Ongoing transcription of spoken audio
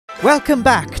Welcome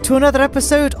back to another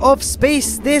episode of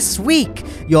Space This Week,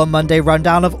 your Monday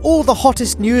rundown of all the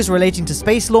hottest news relating to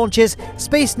space launches,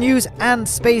 space news and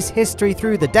space history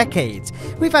through the decades.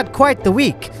 We've had quite the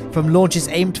week, from launches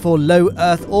aimed for low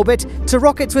Earth orbit to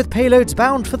rockets with payloads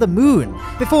bound for the moon.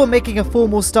 Before making a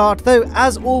formal start though,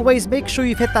 as always, make sure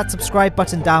you've hit that subscribe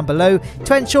button down below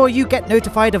to ensure you get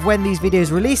notified of when these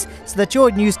videos release so that your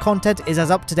news content is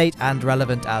as up to date and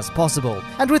relevant as possible.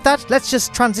 And with that, let's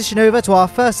just transition over to our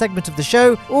first segment of the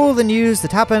show, all the news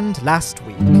that happened last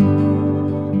week.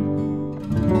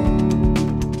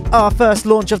 Our first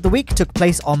launch of the week took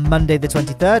place on Monday the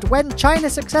 23rd when China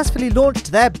successfully launched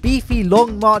their beefy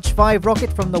Long March 5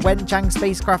 rocket from the Wenchang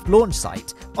spacecraft launch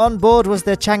site. On board was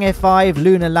the Chang'e 5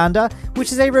 lunar lander,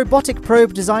 which is a robotic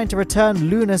probe designed to return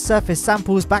lunar surface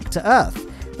samples back to Earth.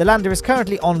 The lander is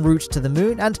currently en route to the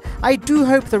moon, and I do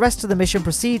hope the rest of the mission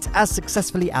proceeds as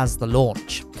successfully as the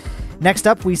launch. Next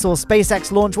up, we saw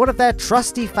SpaceX launch one of their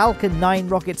trusty Falcon 9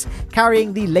 rockets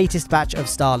carrying the latest batch of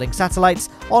Starlink satellites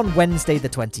on Wednesday the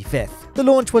 25th. The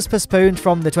launch was postponed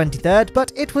from the 23rd,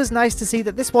 but it was nice to see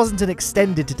that this wasn't an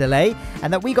extended delay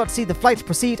and that we got to see the flight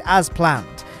proceed as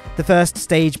planned. The first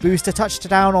stage booster touched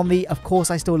down on the Of Course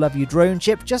I Still Love You drone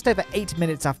ship just over 8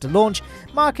 minutes after launch,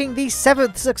 marking the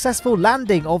 7th successful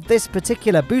landing of this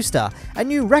particular booster, a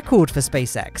new record for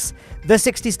SpaceX. The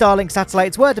 60 Starlink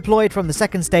satellites were deployed from the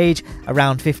second stage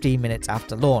around 15 minutes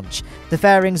after launch. The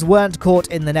fairings weren't caught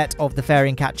in the net of the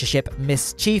fairing catcher ship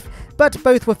Mischief, but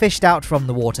both were fished out from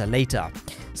the water later.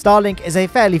 Starlink is a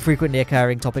fairly frequently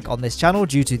occurring topic on this channel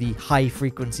due to the high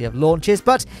frequency of launches,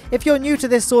 but if you're new to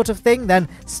this sort of thing, then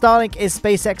Starlink is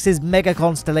SpaceX's mega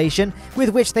constellation with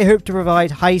which they hope to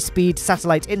provide high-speed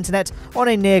satellite internet on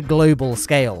a near global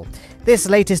scale. This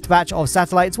latest batch of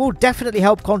satellites will definitely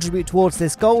help contribute towards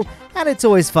this goal, and it's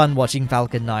always fun watching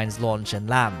Falcon 9's launch and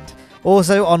land.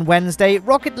 Also on Wednesday,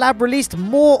 Rocket Lab released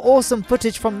more awesome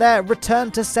footage from their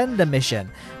Return to Sender mission.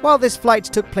 While this flight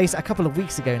took place a couple of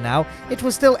weeks ago now, it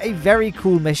was still a very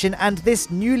cool mission, and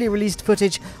this newly released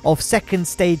footage of second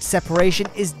stage separation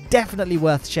is definitely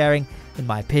worth sharing, in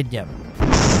my opinion.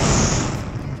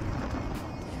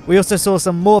 We also saw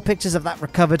some more pictures of that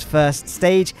recovered first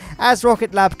stage as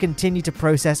Rocket Lab continue to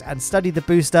process and study the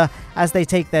booster as they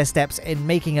take their steps in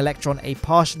making Electron a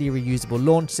partially reusable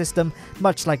launch system,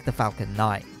 much like the Falcon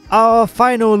 9. Our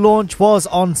final launch was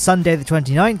on Sunday the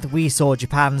 29th. We saw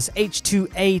Japan's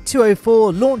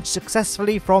H2A-204 launch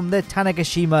successfully from the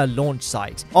Tanegashima launch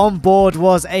site. On board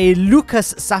was a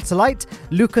LUCAS satellite.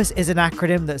 LUCAS is an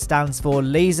acronym that stands for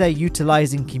Laser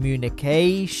Utilizing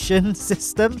Communication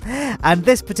System, and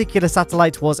this particular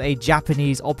satellite was a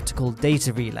Japanese optical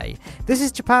data relay. This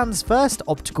is Japan's first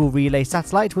optical relay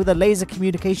satellite with a laser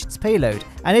communications payload,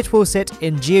 and it will sit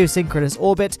in geosynchronous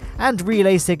orbit and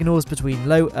relay signals between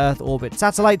low Earth orbit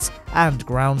satellites and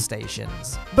ground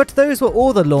stations. But those were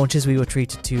all the launches we were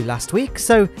treated to last week,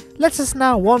 so let us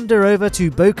now wander over to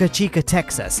Boca Chica,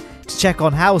 Texas to check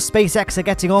on how SpaceX are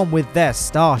getting on with their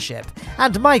Starship.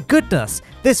 And my goodness,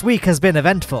 this week has been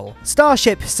eventful.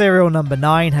 Starship serial number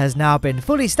 9 has now been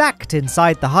fully stacked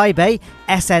inside the high bay.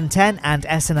 SN10 and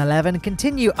SN11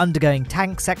 continue undergoing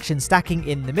tank section stacking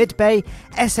in the mid bay.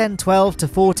 SN12 to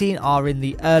 14 are in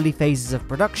the early phases of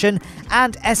production,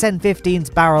 and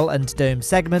SN15's barrel and dome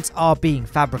segments are being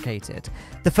fabricated.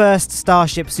 The first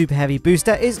Starship Super Heavy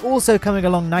booster is also coming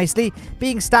along nicely,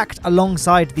 being stacked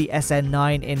alongside the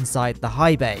SN9 inside the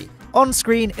high bay. On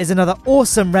screen is another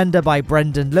awesome render by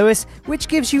Brendan Lewis, which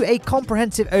gives you a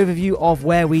comprehensive overview of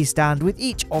where we stand with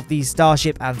each of these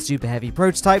Starship and Super Heavy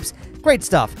prototypes. Great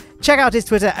stuff. Check out his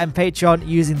Twitter and Patreon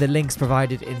using the links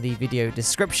provided in the video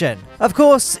description. Of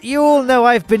course, you all know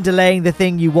I've been delaying the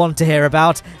thing you want to hear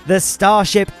about, the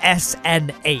Starship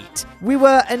SN8. We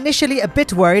were initially a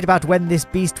bit worried about when this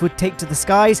beast would take to the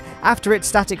skies after its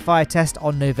static fire test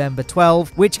on November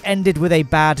 12, which ended with a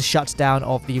bad shutdown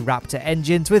of the Raptor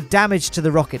engines with damage to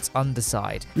the rocket's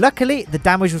underside. Luckily, the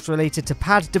damage was related to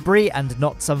pad debris and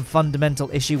not some fundamental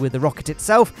issue with the rocket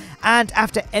itself, and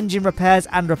after engine repairs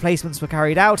and replacements were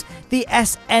carried out, the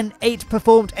SN8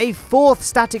 performed a fourth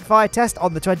static fire test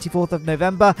on the 24th of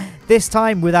November, this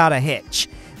time without a hitch.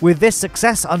 With this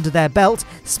success under their belt,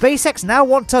 SpaceX now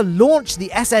want to launch the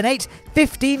SN8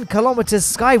 15 kilometers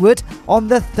skyward on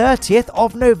the 30th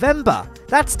of November.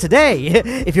 That's today,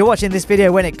 if you're watching this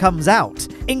video when it comes out.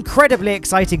 Incredibly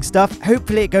exciting stuff.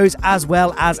 Hopefully it goes as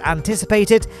well as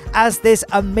anticipated as this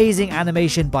amazing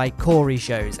animation by Corey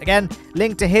shows. Again,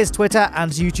 link to his Twitter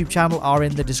and YouTube channel are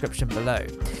in the description below.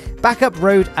 Backup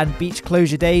road and beach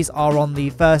closure days are on the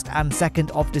 1st and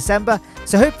 2nd of December,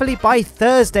 so hopefully by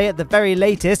Thursday at the very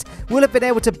latest, we'll have been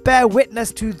able to bear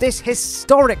witness to this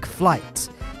historic flight.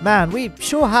 Man, we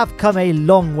sure have come a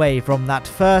long way from that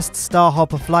first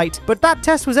Starhopper flight, but that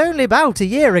test was only about a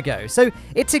year ago, so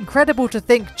it's incredible to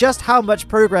think just how much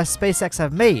progress SpaceX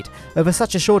have made over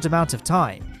such a short amount of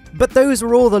time. But those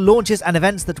were all the launches and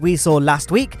events that we saw last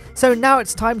week, so now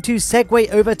it's time to segue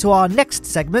over to our next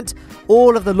segment,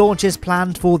 all of the launches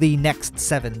planned for the next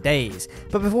 7 days.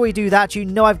 But before we do that, you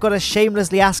know I've got to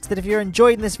shamelessly ask that if you're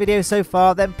enjoying this video so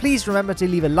far, then please remember to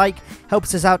leave a like,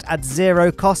 helps us out at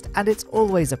zero cost, and it's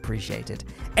always appreciated.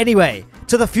 Anyway,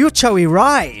 to the future we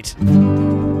ride!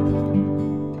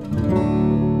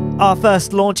 Our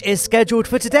first launch is scheduled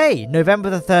for today, November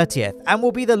the 30th, and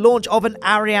will be the launch of an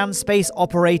Ariane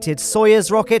Space-operated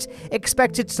Soyuz rocket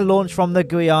expected to launch from the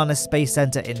Guiana Space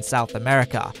Center in South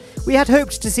America. We had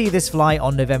hoped to see this fly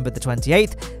on November the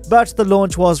 28th, but the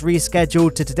launch was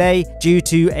rescheduled to today due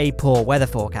to a poor weather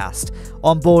forecast.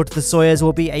 On board the Soyuz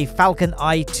will be a Falcon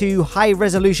I-2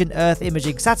 high-resolution Earth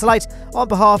imaging satellite on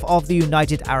behalf of the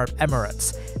United Arab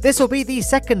Emirates. This will be the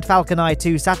second Falcon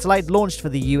I-2 satellite launched for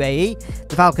the UAE.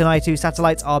 The Falcon I-2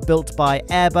 satellites are built by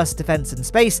Airbus Defence and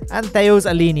Space and Thales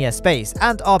Alenia Space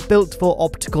and are built for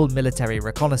optical military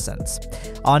reconnaissance.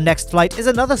 Our next flight is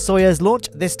another Soyuz launch,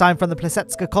 this time from the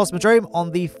Plesetsk Cosmodrome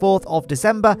on the 4th of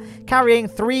December, carrying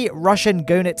 3 Russian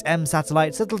GONET-M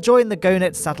satellites that will join the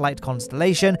GONET satellite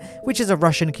constellation, which is a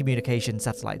Russian communication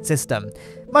satellite system.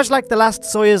 Much like the last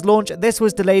Soyuz launch, this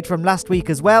was delayed from last week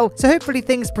as well, so hopefully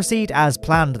things proceed as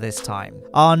planned this time.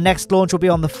 Our next launch will be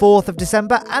on the 4th of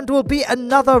December and will be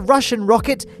another Russian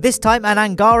rocket, this time an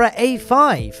Angara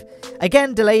A5.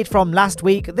 Again delayed from last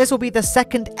week, this will be the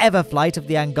second ever flight of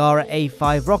the Angara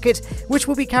A5 rocket, which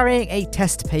will be carrying a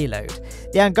test payload.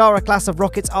 The Angara class of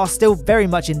rockets are still very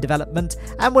much in development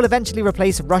and will eventually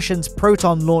replace Russia's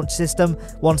Proton launch system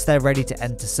once they're ready to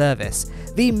enter service.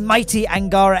 The mighty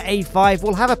Angara A5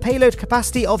 will have a payload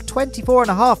capacity of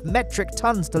 24.5 metric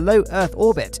tons to low Earth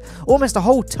orbit, almost a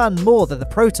whole ton more than the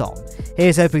Proton.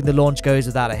 Here's hoping the launch goes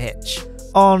without a hitch.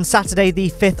 On Saturday the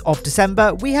 5th of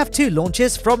December, we have 2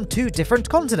 launches from 2 different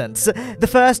continents. The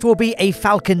first will be a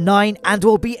Falcon 9 and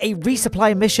will be a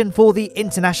resupply mission for the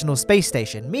International Space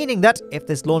Station, meaning that, if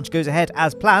this launch goes ahead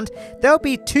as planned, there'll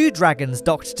be 2 Dragons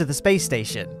docked to the space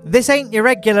station. This ain't your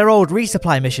regular old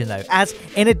resupply mission though, as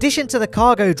in addition to the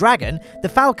cargo Dragon, the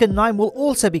Falcon 9 will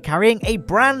also be carrying a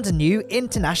brand new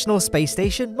International Space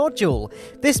Station module.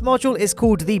 This module is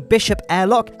called the Bishop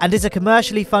Airlock and is a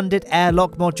commercially funded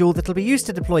airlock module that will be used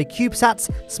to deploy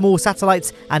CubeSats, small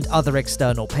satellites, and other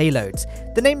external payloads.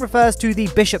 The name refers to the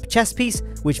Bishop chess piece,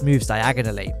 which moves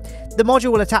diagonally. The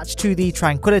module will attach to the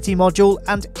Tranquility module,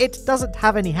 and it doesn't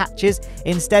have any hatches.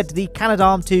 Instead, the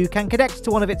Canadarm2 can connect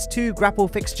to one of its 2 grapple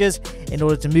fixtures in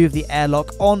order to move the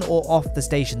airlock on or off the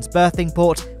station's berthing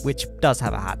port, which does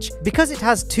have a hatch. Because it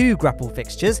has 2 grapple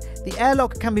fixtures, the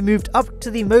airlock can be moved up to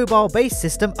the mobile base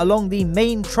system along the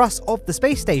main truss of the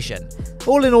space station.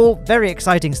 All in all, very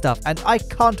exciting stuff, and I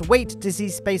can't wait to see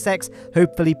SpaceX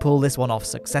hopefully pull this one off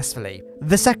successfully.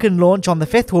 The second launch on the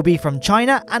 5th will be from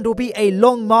China and will be a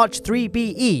Long March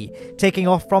 3BE, taking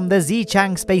off from the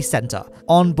Xichang Space Center.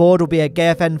 On board will be a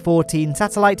GFN-14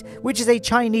 satellite, which is a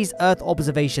Chinese Earth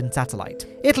observation satellite.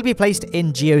 It'll be placed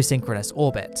in geosynchronous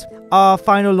orbit. Our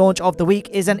final launch of the week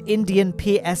is an Indian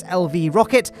PSLV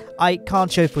rocket. I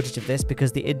can't show footage of this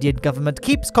because the Indian government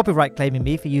keeps copyright claiming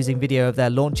me for using video of their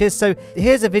launches, so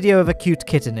here's a video of a cute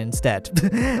kitten instead.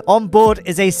 On board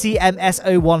is a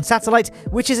CMS-01 satellite,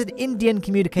 which is an Indian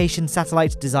communication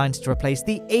satellite designed to replace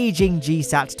the aging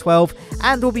GSAT-12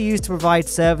 and will be used to provide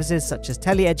services such as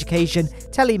tele-education,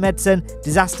 telemedicine,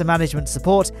 disaster management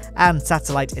support, and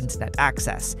satellite internet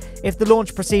access. If the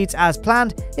launch proceeds as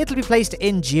planned, it'll be placed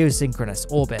in geosynchronous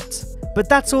orbit. But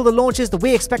that's all the launches that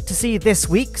we expect to see this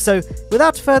week, so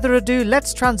without further ado,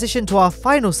 let's transition to our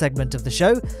final segment of the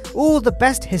show, all the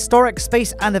best historic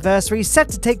space anniversaries set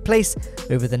to take place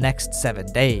over the next 7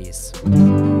 days.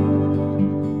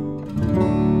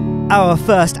 Our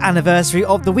first anniversary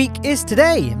of the week is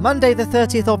today, Monday the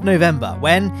 30th of November,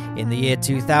 when, in the year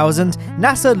 2000,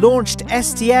 NASA launched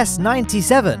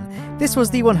STS-97. This was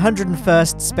the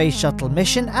 101st Space Shuttle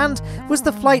mission and was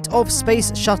the flight of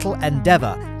Space Shuttle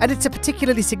Endeavour. And it's a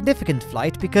particularly significant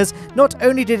flight because not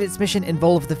only did its mission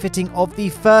involve the fitting of the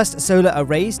first solar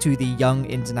arrays to the young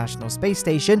International Space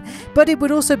Station, but it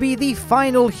would also be the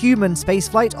final human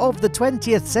spaceflight of the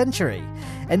 20th century.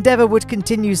 Endeavour would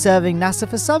continue serving NASA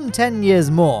for some 10 years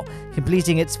more,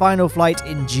 completing its final flight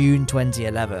in June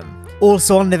 2011.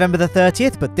 Also on November the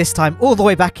 30th, but this time all the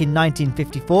way back in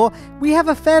 1954, we have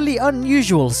a fairly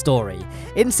unusual story.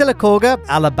 In Sylacauga,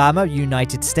 Alabama,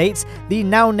 United States, the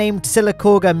now-named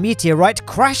Sylacauga meteorite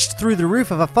crashed through the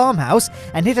roof of a farmhouse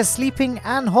and hit a sleeping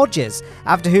Anne Hodges,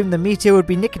 after whom the meteor would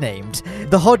be nicknamed.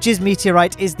 The Hodges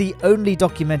meteorite is the only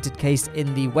documented case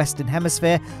in the Western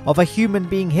Hemisphere of a human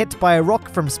being hit by a rock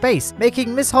from space,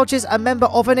 making Miss Hodges a member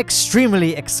of an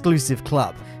extremely exclusive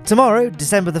club. Tomorrow,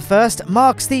 December the 1st,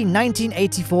 marks the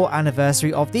 1984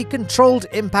 anniversary of the Controlled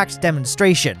Impact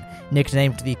Demonstration,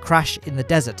 nicknamed the Crash in the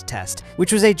Desert test,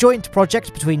 which was a joint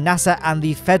project between NASA and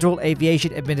the Federal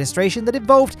Aviation Administration that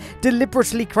involved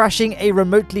deliberately crashing a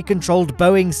remotely controlled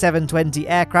Boeing 720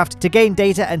 aircraft to gain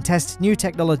data and test new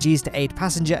technologies to aid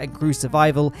passenger and crew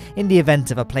survival in the event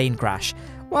of a plane crash.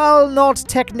 While not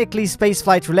technically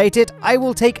spaceflight related, I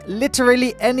will take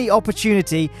literally any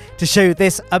opportunity to show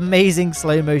this amazing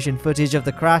slow motion footage of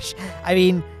the crash. I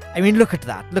mean, look at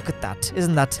that.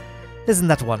 Isn't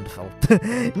that wonderful?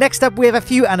 Next up, we have a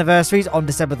few anniversaries on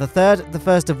December the 3rd, the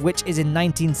first of which is in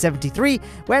 1973,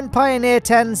 when Pioneer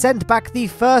 10 sent back the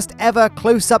first ever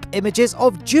close-up images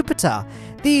of Jupiter.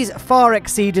 These far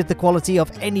exceeded the quality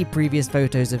of any previous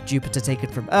photos of Jupiter taken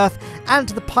from Earth, and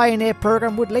the Pioneer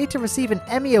program would later receive an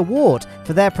Emmy Award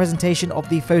for their presentation of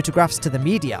the photographs to the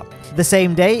media. The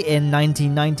same day, in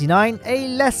 1999, a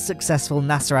less successful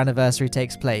NASA anniversary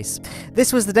takes place.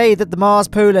 This was the day that the Mars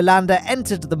Polar Lander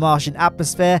entered the Martian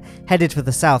atmosphere, headed for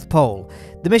the South Pole.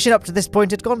 The mission up to this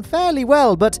point had gone fairly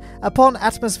well, but upon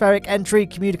atmospheric entry,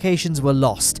 communications were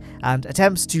lost, and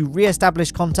attempts to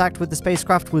re-establish contact with the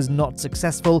spacecraft was not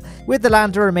successful, with the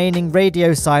lander remaining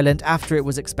radio silent after it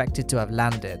was expected to have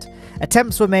landed.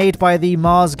 Attempts were made by the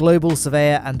Mars Global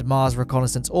Surveyor and Mars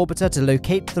Reconnaissance Orbiter to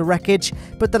locate the wreckage,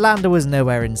 but the lander was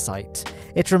nowhere in sight.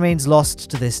 It remains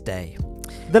lost to this day.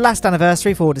 The last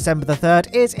anniversary for December the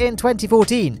 3rd is in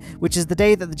 2014, which is the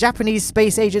day that the Japanese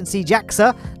space agency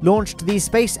JAXA launched the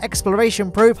space exploration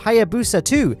probe Hayabusa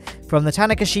 2 from the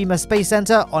Tanegashima Space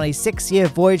Center on a 6-year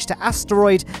voyage to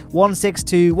asteroid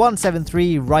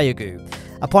 162173 Ryugu.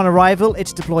 Upon arrival,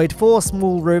 it deployed 4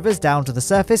 small rovers down to the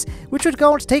surface, which would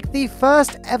go on to take the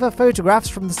first ever photographs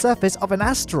from the surface of an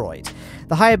asteroid.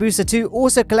 The Hayabusa 2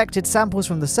 also collected samples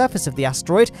from the surface of the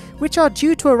asteroid, which are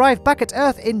due to arrive back at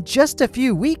Earth in just a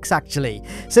few weeks actually.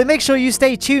 So make sure you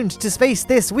stay tuned to Space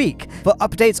This Week for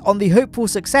updates on the hopeful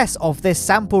success of this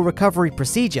sample recovery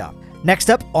procedure.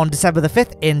 Next up, on December the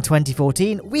 5th in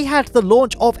 2014, we had the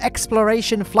launch of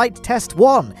Exploration Flight Test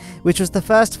 1, which was the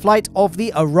first flight of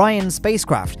the Orion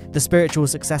spacecraft, the spiritual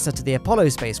successor to the Apollo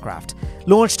spacecraft.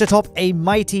 Launched atop a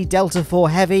mighty Delta IV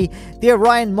Heavy, the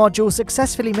Orion module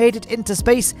successfully made it into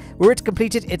space, where it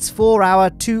completed its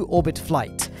 4-hour 2-orbit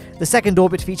flight. The second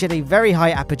orbit featured a very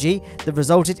high apogee that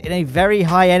resulted in a very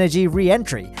high energy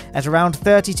re-entry at around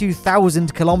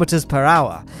 32,000 kilometers per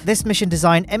hour. This mission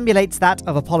design emulates that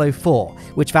of Apollo 4,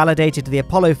 which validated the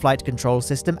Apollo flight control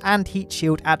system and heat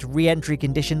shield at re-entry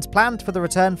conditions planned for the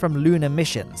return from lunar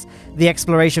missions. The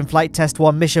Exploration Flight Test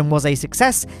 1 mission was a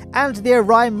success, and the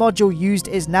Orion module used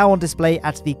is now on display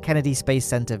at the Kennedy Space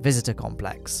Center Visitor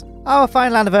Complex. Our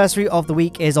final anniversary of the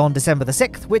week is on December the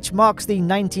 6th, which marks the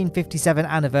 1957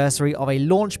 anniversary of a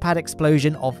launch pad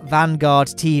explosion of Vanguard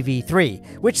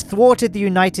TV-3, which thwarted the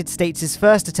United States'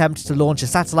 first attempt to launch a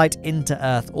satellite into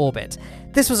Earth orbit.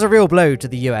 This was a real blow to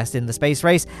the US in the space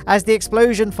race, as the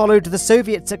explosion followed the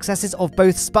Soviet successes of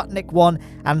both Sputnik 1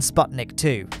 and Sputnik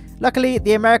 2. Luckily,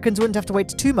 the Americans wouldn't have to wait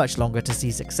too much longer to see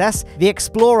success. The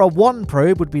Explorer 1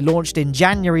 probe would be launched in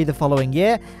January the following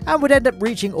year and would end up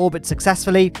reaching orbit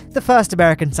successfully, the first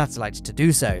American satellite to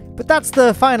do so. But that's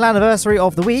the final anniversary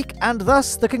of the week, and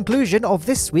thus the conclusion of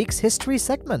this week's history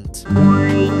segment.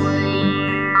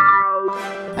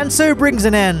 And so brings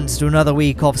an end to another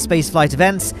week of spaceflight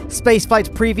events,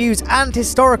 spaceflight previews, and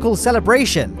historical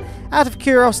celebration. Out of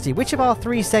curiosity, which of our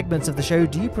 3 segments of the show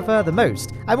do you prefer the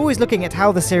most? I'm always looking at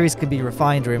how the series can be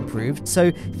refined or improved,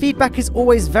 so feedback is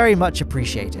always very much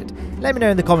appreciated. Let me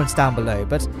know in the comments down below,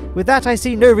 but with that I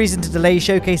see no reason to delay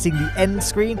showcasing the end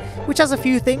screen, which has a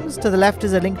few things. To the left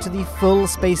is a link to the full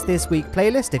Space This Week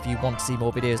playlist if you want to see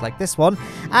more videos like this one,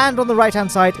 and on the right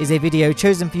hand side is a video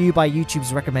chosen for you by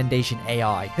YouTube's recommendation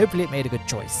AI. Hopefully it made a good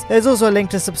choice. There's also a link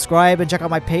to subscribe and check out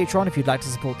my Patreon if you'd like to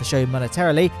support the show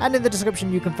monetarily, and in the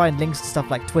description you can find links to stuff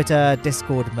like Twitter,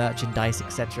 Discord, merchandise,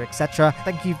 etc, etc.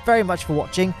 Thank you very much for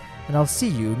watching, and I'll see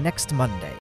you next Monday.